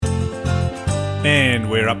And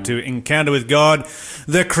we're up to Encounter with God,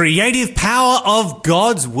 the creative power of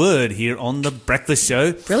God's Word here on The Breakfast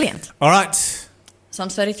Show. Brilliant. All right.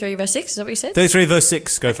 Psalms 33 verse 6, is that what you said? 33 verse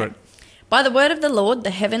 6, go for it. By the word of the Lord the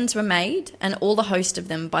heavens were made, and all the host of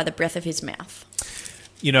them by the breath of his mouth.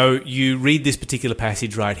 You know, you read this particular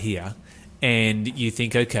passage right here, and you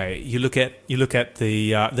think, okay, you look at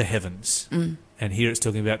the heavens, and here it's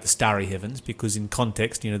talking about the starry heavens, because in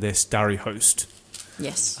context, you know, they're starry host.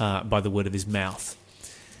 Yes. By the word of his mouth.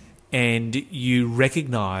 And you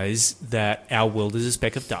recognise that our world is a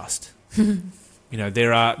speck of dust. You know,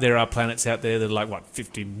 there are planets out there that are like,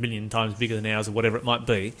 50 million times bigger than ours or whatever it might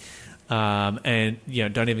be. And, you know,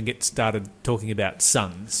 don't even get started talking about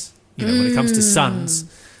suns. You know, when it comes to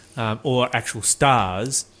suns or actual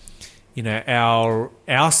stars, you know,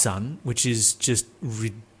 our sun, which is just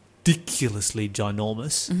ridiculously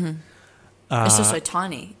ginormous, It's just so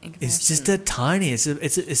tiny. In comparison.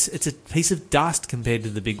 It's just it's a piece of dust compared to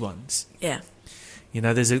the big ones. Yeah. You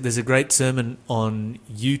know, there's a great sermon on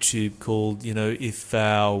YouTube called, you know, if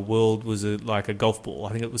our world was like a golf ball. I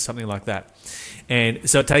think it was something like that. And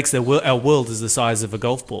so it takes our world is the size of a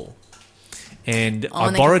golf ball. And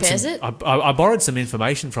I borrowed some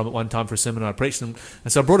information from it one time for a sermon I preached, and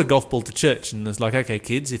so I brought a golf ball to church, and it's like, okay,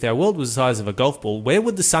 kids, if our world was the size of a golf ball, where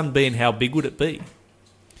would the sun be and how big would it be?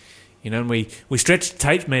 You know, and we stretched the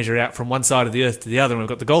tape measure out from one side of the earth to the other, and we've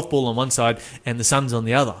got the golf ball on one side and the sun's on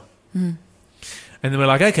the other. And then we're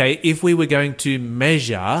like, okay, if we were going to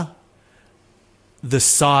measure the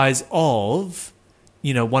size of,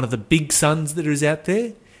 you know, one of the big suns that is out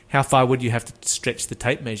there, how far would you have to stretch the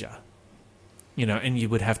tape measure? You know, and you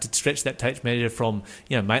would have to stretch that tape measure from,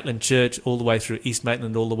 you know, Maitland Church all the way through East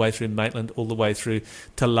Maitland, all the way through Maitland, all the way through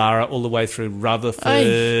Talara, all the way through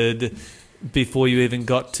Rutherford, before you even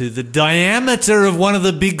got to the diameter of one of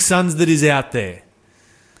the big suns that is out there.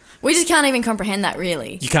 We just can't even comprehend that,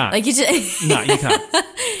 really. You can't. Like you just No, you can't.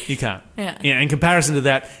 You can't. Yeah. In comparison to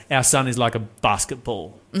that, our sun is like a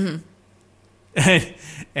basketball. And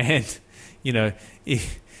you know, it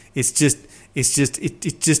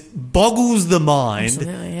just boggles the mind.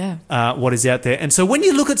 Absolutely, yeah. What is out there. And so when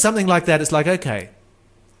you look at something like that, it's like, okay,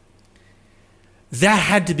 that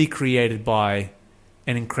had to be created by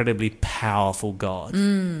an incredibly powerful God.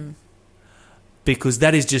 Because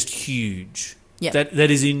that is just huge. Yeah. That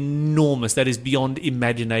is enormous. That is beyond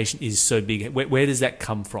imagination, is so big. Where does that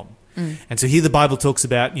come from? And so here the Bible talks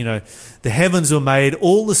about, you know, the heavens were made,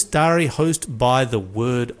 all the starry host by the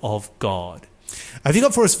word of God. Have you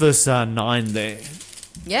got for us verse 9 there?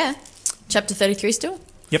 Yeah. Chapter 33 still?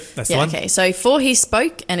 Yep, that's the one. Okay, so for he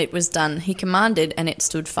spoke and it was done. He commanded and it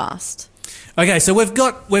stood fast. Okay, so we've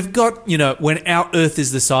got, you know, when our earth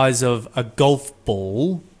is the size of a golf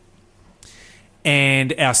ball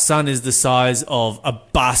and our sun is the size of a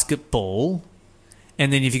basketball,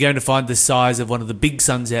 and then if you're going to find the size of one of the big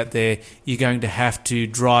suns out there, you're going to have to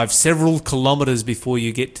drive several kilometres before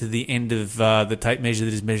you get to the end of the tape measure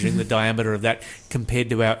that is measuring the diameter of that, compared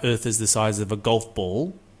to our earth as the size of a golf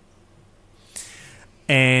ball.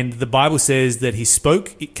 And the Bible says that he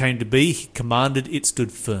spoke, it came to be, he commanded, it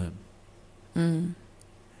stood firm.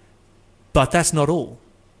 But that's not all.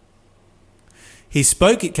 He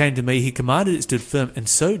spoke, it came to me, he commanded, it stood firm, and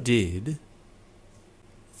so did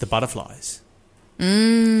the butterflies.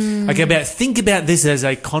 Okay, think about this as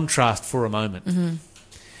a contrast for a moment.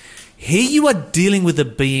 Here you are dealing with a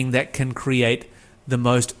being that can create the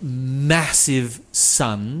most massive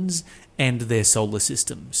suns and their solar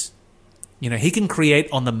systems. You know, he can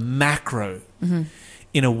create on the macro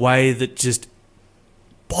in a way that just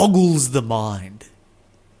boggles the mind.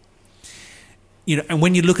 You know, and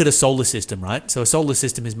when you look at a solar system, right? So a solar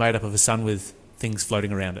system is made up of a sun with things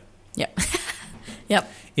floating around it. Yep.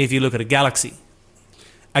 Yep. If you look at a galaxy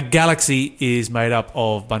is made up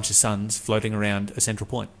of a bunch of suns floating around a central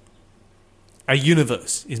point. A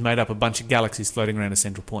universe is made up of a bunch of galaxies floating around a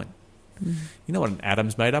central point. You know what an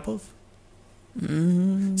atom's made up of?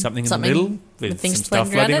 Something in the middle with some stuff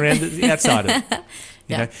floating around the outside of it.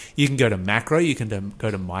 You know, you can go to macro, you can go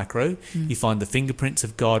to micro. You find the fingerprints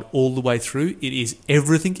of God all the way through.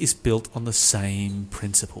 Everything is built on the same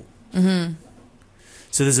principle.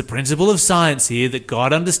 So there's a principle of science here that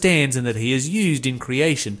God understands and that he has used in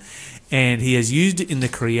creation. And he has used it in the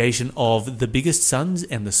creation of the biggest suns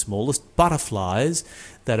and the smallest butterflies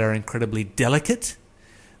that are incredibly delicate,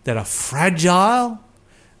 that are fragile,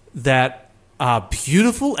 that are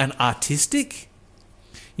beautiful and artistic.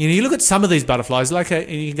 You know, you look at some of these butterflies, and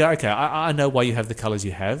you can go, okay, I know why you have the colours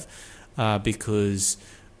you have, because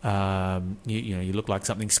You look like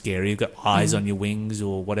something scary. You've got eyes on your wings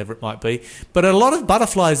or whatever it might be. But a lot of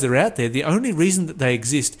butterflies that are out there, the only reason that they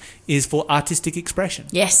exist is for artistic expression.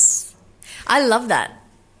 Yes. I love that.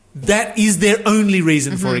 That is their only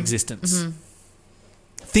reason for existence.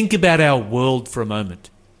 Think about our world for a moment.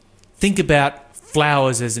 Think about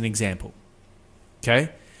flowers as an example. Okay?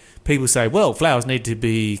 People say, well, flowers need to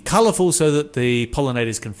be colourful so that the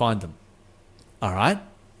pollinators can find them. All right?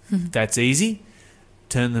 That's easy.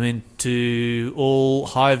 Turn them into all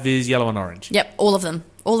high-vis yellow and orange. Yep, all of them.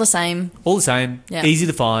 All the same. All the same. Yep. Easy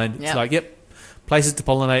to find. Yep. It's like, yep, places to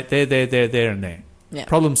pollinate. There, and there. Yep.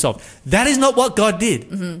 Problem solved. That is not what God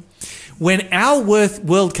did. When our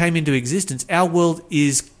world came into existence, our world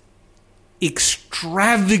is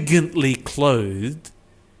extravagantly clothed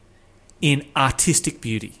in artistic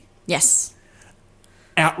beauty. Yes.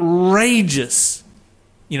 Outrageous,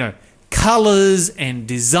 colours and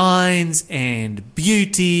designs and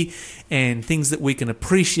beauty and things that we can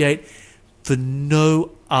appreciate for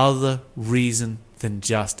no other reason than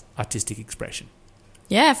just artistic expression.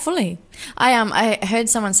 Yeah, fully. I heard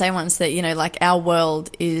someone say once that, like our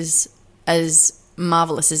world is as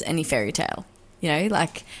marvelous as any fairy tale.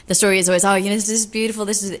 Like the story is always, this is beautiful,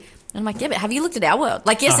 this is... And I'm like, yeah, but have you looked at our world?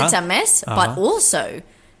 Like, yes, it's a mess, but also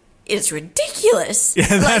it's ridiculous. Yeah,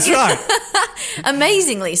 that's right.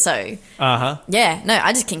 Amazingly so. Uh-huh. Yeah, no,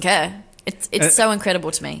 I just concur. It's so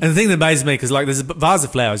incredible to me. And the thing that amazes me, because there's a vase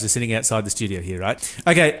of flowers just sitting outside the studio here, right?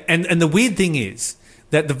 Okay, and the weird thing is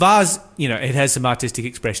that the vase, it has some artistic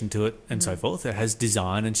expression to it and so forth. It has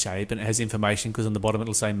design and shape and it has information because on the bottom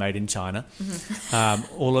it'll say made in China.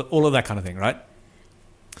 All of that kind of thing, right?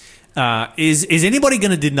 Is anybody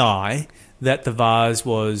going to deny that the vase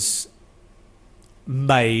was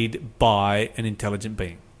made by an intelligent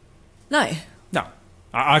being? No. No.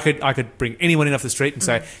 I could bring anyone in off the street and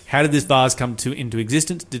say, how did this vase come into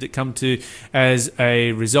existence? Did it come to as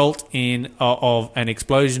a result of an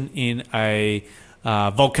explosion in a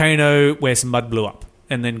volcano where some mud blew up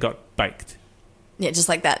and then got baked? Yeah, just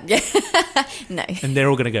like that. Yeah. No. And they're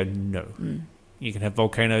all going to go, no. You can have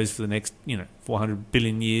volcanoes for the next, 400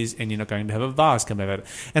 billion years and you're not going to have a vase come out of it.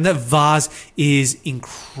 And that vase is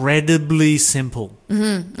incredibly simple.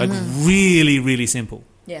 Really, really simple.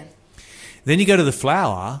 Yeah. Then you go to the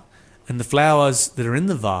flower, and the flowers that are in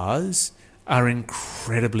the vase are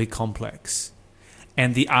incredibly complex.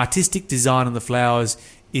 And the artistic design on the flowers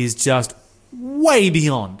is just way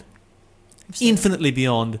beyond, infinitely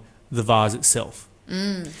beyond the vase itself.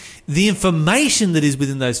 The information that is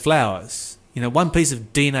within those flowers, one piece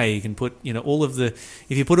of DNA you can put,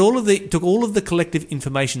 if you put took all of the collective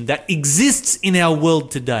information that exists in our world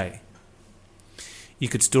today, you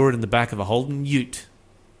could store it in the back of a Holden Ute.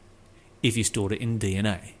 If you stored it in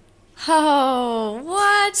DNA. Oh,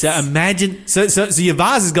 what? So imagine... So your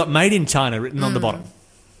vase has got made in China written on the bottom.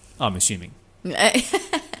 I'm assuming.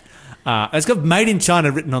 It's got made in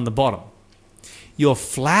China written on the bottom. Your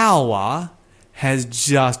flower has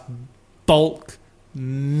just bulk,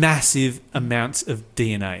 massive amounts of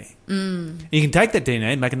DNA. You can take that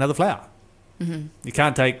DNA and make another flower. You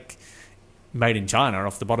can't take made in China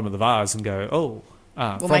off the bottom of the vase and go,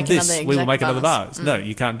 from this we will make another vase. No,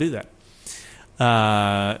 you can't do that.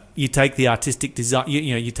 You take the artistic design,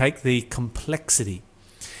 you take the complexity.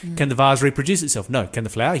 Can the vase reproduce itself? No. Can the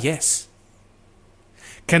flower? Yes.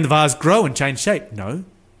 Can the vase grow and change shape? No.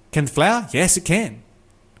 Can the flower? Yes, it can.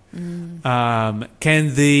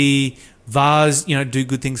 Can the vase, do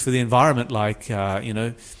good things for the environment, like,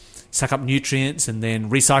 suck up nutrients and then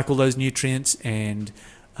recycle those nutrients and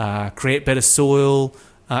create better soil,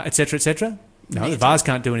 et cetera, et cetera? No, the vase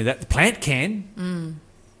can't do any of that. The plant can.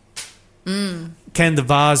 Can the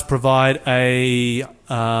vase provide a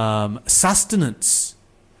sustenance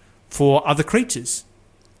for other creatures?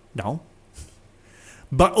 No.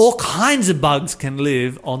 But all kinds of bugs can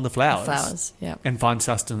live on the flowers. And find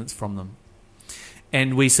sustenance from them.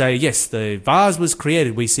 And we say, yes, the vase was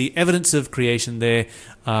created. We see evidence of creation there.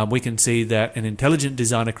 We can see that an intelligent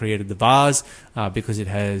designer created the vase because it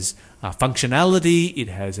has functionality, it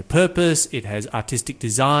has a purpose, it has artistic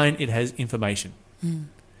design, it has information.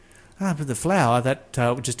 But the flower, that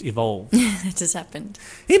just evolved. It just happened.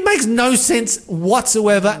 It makes no sense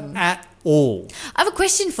whatsoever at all. I have a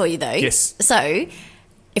question for you, though. Yes. So,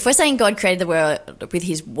 if we're saying God created the world with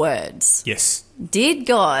his words, yes, did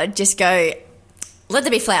God just go, let there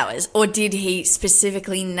be flowers, or did he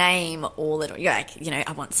specifically name all it?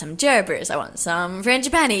 I want some gerbers, I want some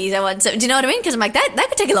frangipanis, I want some... Do you know what I mean? Because I'm like, that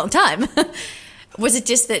could take a long time. Was it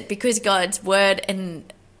just that because God's word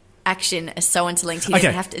and action are so interlinked, he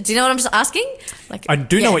didn't have to... Do you know what I'm asking? I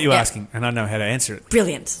do know what you're asking, and I know how to answer it.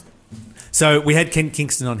 Brilliant. So we had Ken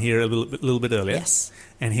Kingston on here a little bit earlier. Yes.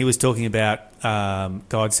 And he was talking about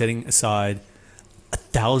God setting aside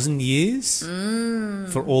 1,000 years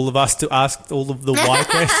for all of us to ask all of the why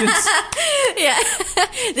questions. Yeah.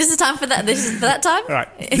 This is time for that. This is for that time? All right.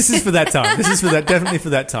 This is for that time. This is for that, definitely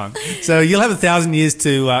for that time. So you'll have 1,000 years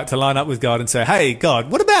to line up with God and say, hey,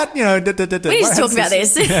 God, what about, We need to talk about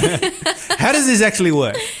this. How does this actually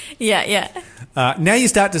work? Yeah. Now you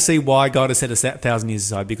start to see why God has set us 1,000 years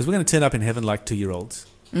aside, because we're going to turn up in heaven like 2-year-olds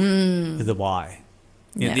with the why.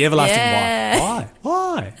 Yeah, the everlasting why.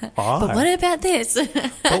 Why? But what about this?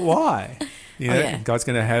 But why? God's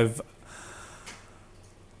going to have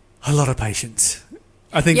a lot of patience.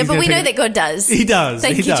 I think. Yeah, but we know that God does. He does.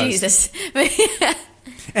 Thank you, Jesus.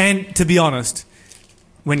 And to be honest,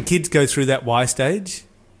 when kids go through that why stage,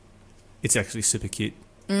 it's actually super cute.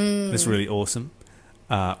 It's really awesome.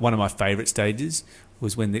 One of my favourite stages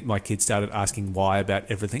was when my kids started asking why about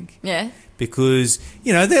everything. Yeah. Because,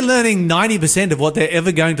 they're learning 90% of what they're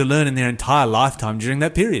ever going to learn in their entire lifetime during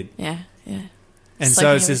that period. Yeah. And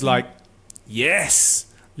so it's just like, yes,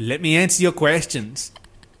 let me answer your questions.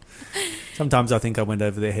 Sometimes I think I went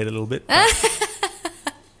over their head a little bit. The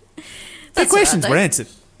questions were answered.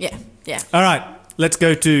 Yeah. All right, let's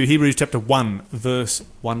go to Hebrews chapter 1, verse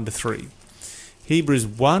 1 to 3. Hebrews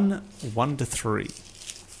 1, 1 to 3.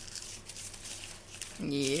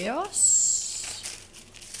 Yes.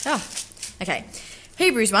 Okay.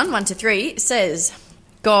 Hebrews 1, 1 to 3 says,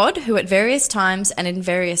 God, who at various times and in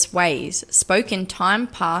various ways spoke in time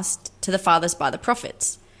past to the fathers by the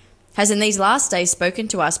prophets, has in these last days spoken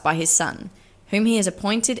to us by his Son, whom he has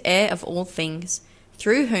appointed heir of all things,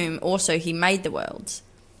 through whom also he made the worlds,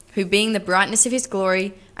 who being the brightness of his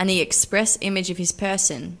glory and the express image of his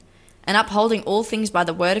person, and upholding all things by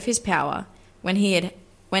the word of his power, when he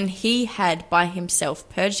had by himself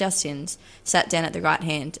purged our sins, sat down at the right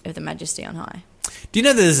hand of the Majesty on high. Do you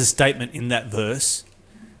know there's a statement in that verse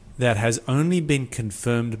that has only been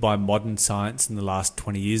confirmed by modern science in the last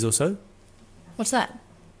 20 years or so? What's that?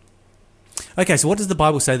 Okay, so what does the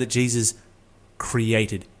Bible say that Jesus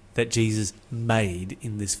created, that Jesus made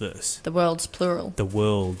in this verse? The world's plural. The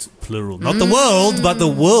world's plural. Not the world, but the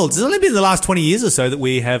worlds. It's only been the last 20 years or so that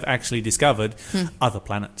we have actually discovered other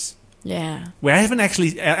planets. Yeah. We haven't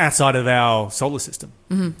actually, outside of our solar system,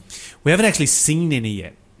 we haven't actually seen any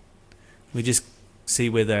yet. We just see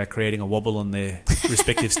where they're creating a wobble on their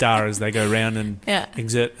respective star as they go around and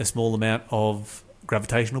exert a small amount of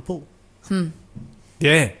gravitational pull.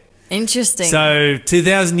 Yeah. Interesting. So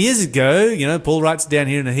 2,000 years ago, Paul writes down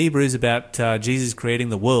here in the Hebrews about Jesus creating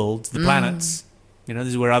the world, the planets. This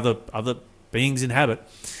is where other beings inhabit,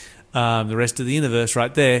 the rest of the universe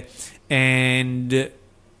right there. And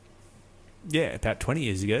about 20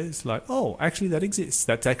 years ago, it's like, oh, actually that exists.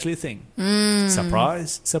 That's actually a thing.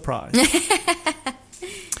 Surprise, surprise.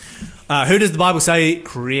 Who does the Bible say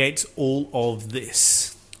creates all of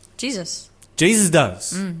this? Jesus. Jesus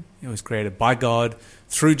does. It was created by God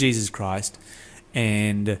through Jesus Christ.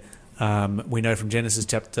 And we know from Genesis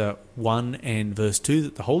chapter 1 and verse 2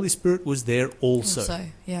 that the Holy Spirit was there also.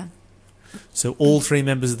 Yeah. So all three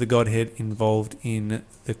members of the Godhead involved in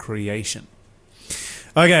the creation.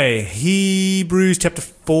 Okay, Hebrews chapter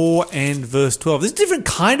 4 and verse 12. There's a different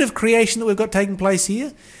kind of creation that we've got taking place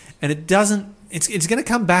here. And it's going to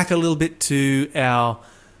come back a little bit to our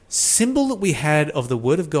symbol that we had of the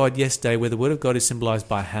Word of God yesterday, where the Word of God is symbolized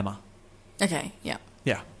by a hammer. Okay, yeah.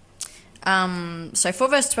 Yeah. So 4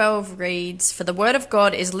 verse 12 reads, For the word of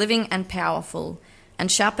God is living and powerful,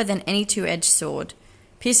 and sharper than any two-edged sword,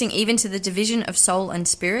 piercing even to the division of soul and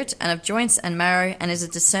spirit, and of joints and marrow, and is a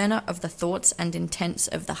discerner of the thoughts and intents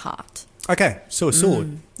of the heart. Okay, so a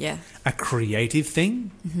sword. Yeah. A creative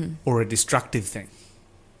thing or a destructive thing?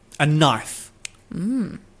 A knife.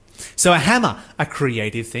 So a hammer, a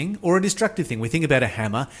creative thing or a destructive thing? We think about a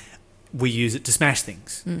hammer, we use it to smash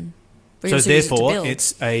things. So therefore,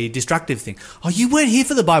 it's a destructive thing. Oh, you weren't here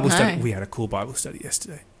for the Bible study. We had a cool Bible study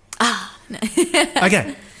yesterday. No.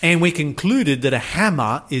 Okay, and we concluded that a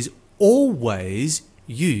hammer is always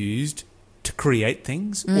used to create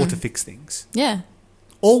things or to fix things. Yeah.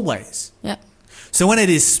 Always. Yeah. So when it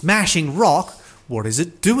is smashing rock, what is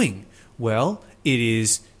it doing? Well, it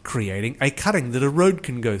is creating a cutting that a road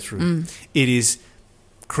can go through. It is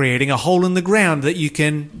creating a hole in the ground that you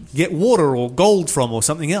can get water or gold from or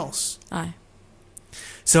something else. Aye.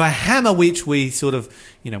 So a hammer, which we sort of,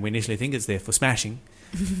 we initially think it's there for smashing,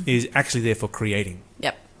 is actually there for creating.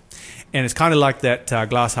 Yep. And it's kind of like that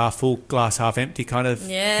glass half full, glass half empty kind of.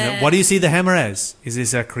 Yeah. What do you see the hammer as? Is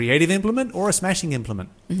this a creative implement or a smashing implement?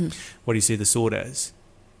 What do you see the sword as?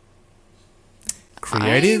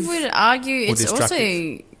 Creative? I would argue it's also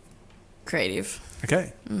creative.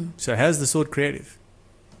 Okay. So how's the sword creative?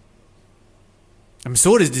 I mean,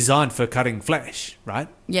 sword is designed for cutting flesh, right?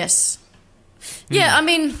 Yes. Yeah, I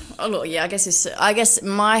mean, look, yeah, I guess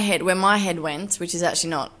where my head went, which is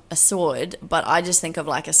actually not a sword, but I just think of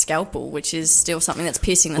like a scalpel, which is still something that's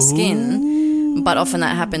piercing the skin, but often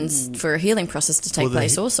that happens for a healing process to take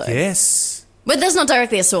place also. Yes. But that's not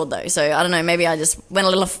directly a sword though, so I don't know, maybe I just went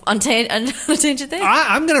a little on a tangent there.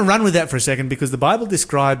 I'm going to run with that for a second because the Bible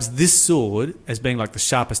describes this sword as being like the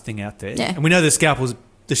sharpest thing out there. Yeah. And we know the scalpel's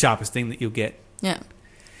the sharpest thing that you'll get. Yeah.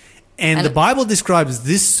 And the Bible describes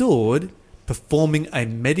this sword performing a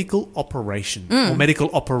medical operation or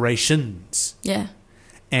medical operations. Yeah.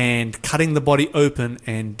 And cutting the body open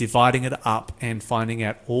and dividing it up and finding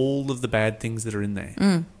out all of the bad things that are in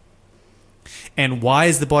there. And why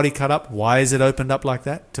is the body cut up? Why is it opened up like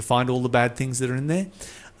that? To find all the bad things that are in there?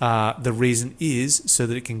 The reason is so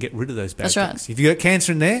that it can get rid of those bad things. If you've got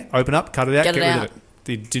cancer in there, open up, cut it out, get rid of it.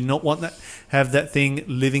 You do not want that, have that thing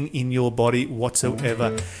living in your body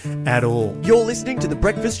whatsoever at all. You're listening to the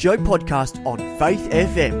Breakfast Show podcast on Faith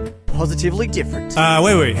FM. Positively different.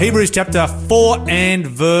 Wait. Hebrews chapter 4 and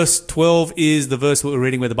verse 12 is the verse that we're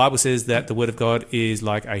reading where the Bible says that the word of God is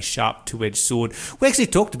like a sharp two-edged sword. We actually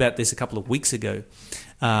talked about this a couple of weeks ago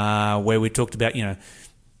where we talked about, a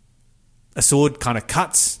sword kind of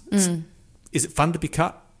cuts. Is it fun to be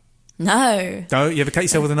cut? No. No? You ever cut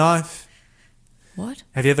yourself with a knife? What?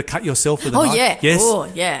 Have you ever cut yourself with a knife? Oh, yeah. Yes? Oh,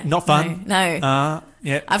 yeah. Not fun? No.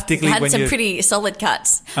 Yeah, I've had some pretty solid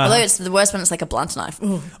cuts. Although it's the worst when it's like a blunt knife.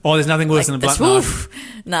 Ooh. Oh, there's nothing worse than a blunt knife.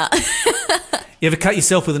 Nah. You ever cut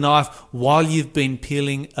yourself with a knife while you've been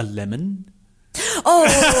peeling a lemon? Oh,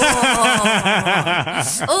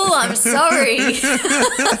 I'm sorry.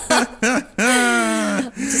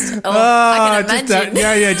 I can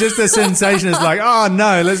imagine. Just the sensation is like, oh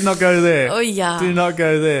no, let's not go there. Oh yeah, do not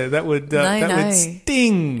go there. That would would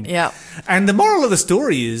sting. Yeah. And the moral of the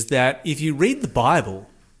story is that if you read the Bible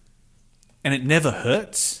and it never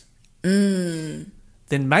hurts, then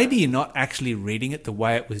maybe you're not actually reading it the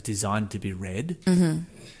way it was designed to be read.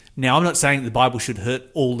 Now, I'm not saying the Bible should hurt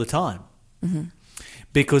all the time.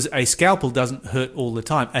 Because a scalpel doesn't hurt all the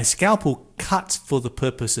time. A scalpel cuts for the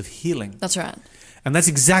purpose of healing. That's right. And that's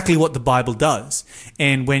exactly what the Bible does.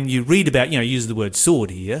 And when you read about, use the word sword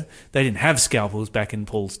here, they didn't have scalpels back in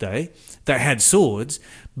Paul's day. They had swords.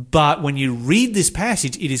 But when you read this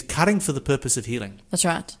passage, it is cutting for the purpose of healing. That's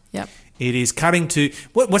right. Yep. It is cutting to...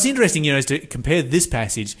 What's interesting, is to compare this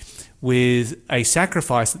passage with a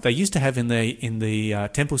sacrifice that they used to have in the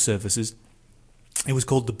temple services. It was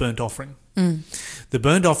called the burnt offering. The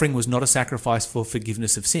burnt offering was not a sacrifice for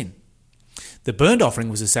forgiveness of sin. The burnt offering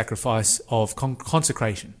was a sacrifice of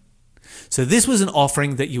consecration. So this was an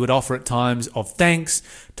offering that you would offer at times of thanks,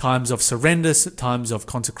 times of surrender, times of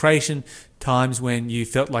consecration, times when you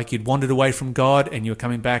felt like you'd wandered away from God and you were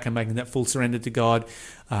coming back and making that full surrender to God,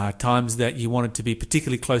 times that you wanted to be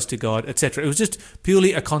particularly close to God, etc. It was just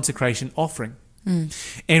purely a consecration offering.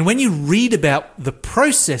 And when you read about the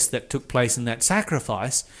process that took place in that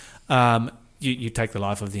sacrifice, you take the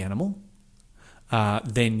life of the animal,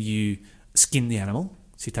 then you skin the animal,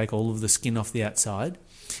 so you take all of the skin off the outside,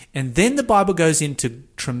 and then the Bible goes into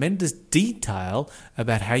tremendous detail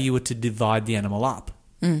about how you were to divide the animal up.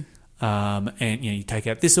 And you take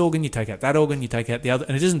out this organ, you take out that organ, you take out the other,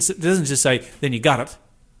 and it doesn't just say then you gut it.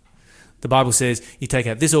 The Bible says you take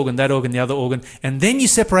out this organ, that organ, the other organ, and then you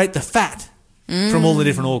separate the fat from all the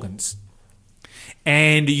different organs,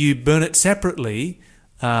 and you burn it separately.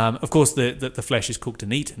 Of course, the flesh is cooked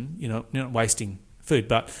and eaten. You're not wasting food,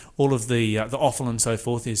 but all of the offal and so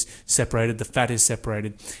forth is separated. The fat is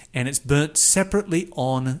separated, and it's burnt separately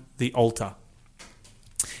on the altar.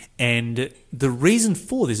 And the reason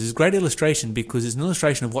for this is a great illustration because it's an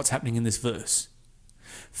illustration of what's happening in this verse.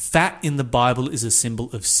 Fat in the Bible is a symbol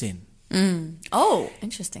of sin. Oh,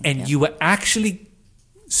 interesting. And you were actually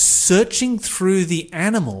searching through the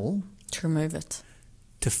animal to remove it,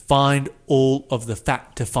 to find all of the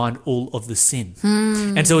fat, to find all of the sin.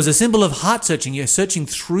 And so as a symbol of heart searching, you're searching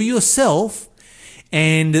through yourself,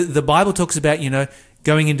 and the Bible talks about,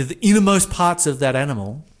 going into the innermost parts of that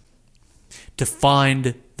animal to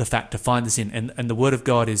find the fat, to find the sin. And the Word of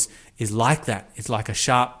God is like that. It's like a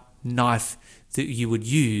sharp knife that you would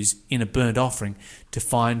use in a burnt offering to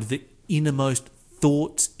find the innermost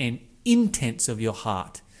thoughts and intents of your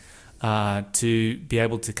heart, to be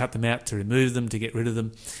able to cut them out, to remove them, to get rid of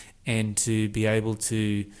them, and to be able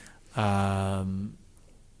to offer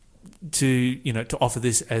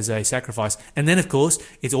this as a sacrifice. And then, of course,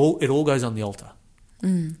 it all goes on the altar.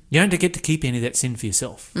 You don't get to keep any of that sin for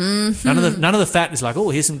yourself. Mm-hmm. None of the fat is like, oh,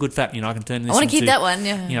 here's some good fat. I can turn this. I want to keep that one.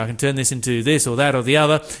 Yeah. I can turn this into this or that or the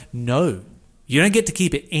other. No, you don't get to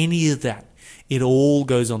keep any of that. It all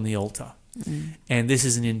goes on the altar, and this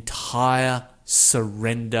is an entire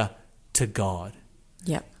surrender to God.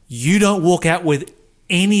 Yep. You don't walk out with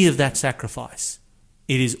any of that sacrifice.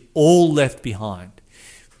 It is all left behind.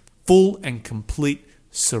 Full and complete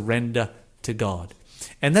surrender to God.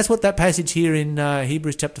 And that's what that passage here in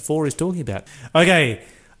Hebrews chapter 4 is talking about. Okay,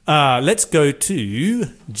 let's go to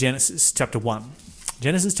Genesis chapter 1.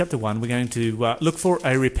 Genesis chapter 1, we're going to look for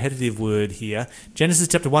a repetitive word here. Genesis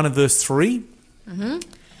chapter 1 and verse 3. Mm-hmm.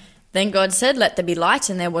 Then God said, let there be light,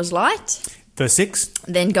 and there was light. Verse 6.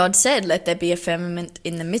 Then God said, let there be a firmament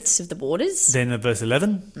in the midst of the waters. Then verse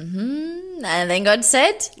 11. Mm-hmm. And then God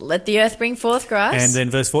said, let the earth bring forth grass. And then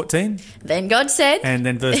verse 14. Then God said. And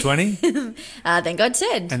then verse 20. Then God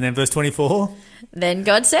said. And then verse 24. Then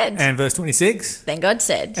God said. And verse 26. Then God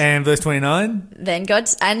said. And verse 29. Then God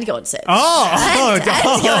said. And God said.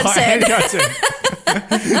 And God said.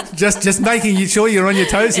 just making sure you're on your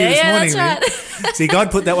toes here this morning. That's right. See, God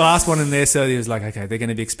put that last one in there, so he was like, okay, they're going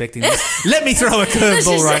to be expecting this. Let me throw a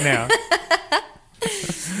curveball right now.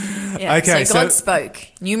 Yeah, okay, so God spoke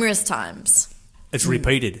numerous times. It's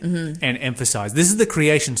repeated and emphasized. This is the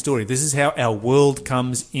creation story. This is how our world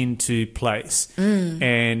comes into place.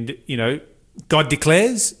 And, God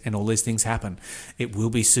declares and all these things happen. It will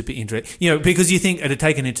be super interesting. Because you think it'd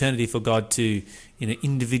take an eternity for God to,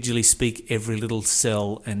 individually speak every little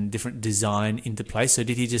cell and different design into place. So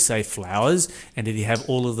did he just say flowers, and did he have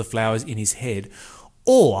all of the flowers in his head?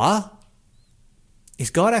 Or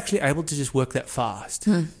is God actually able to just work that fast?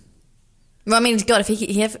 Well, I mean, God, if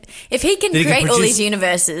he can create all these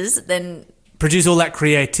universes, then produce all that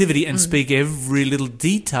creativity and speak every little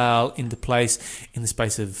detail into place in the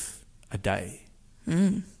space of a day.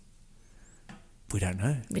 We don't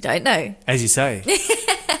know. We don't know. As you say,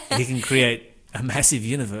 he can create a massive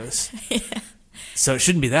universe. Yeah. So it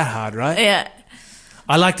shouldn't be that hard, right? Yeah.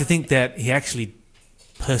 I like to think that he actually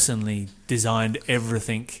personally designed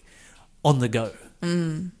everything on the go.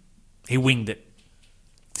 He winged it.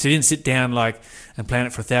 So he didn't sit down and plan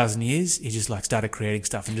it for 1,000 years. He just started creating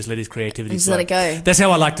stuff and just let his creativity just let it go. That's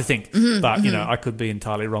how I like to think. But I could be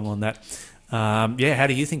entirely wrong on that. How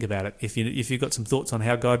do you think about it? If you've got some thoughts on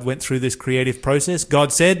how God went through this creative process,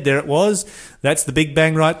 God said, there it was. That's the big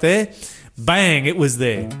bang right there. Bang, it was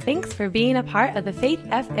there. Thanks for being a part of the Faith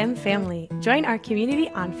FM family. Join our community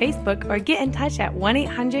on Facebook or get in touch at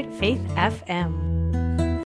 1-800-FAITH-FM.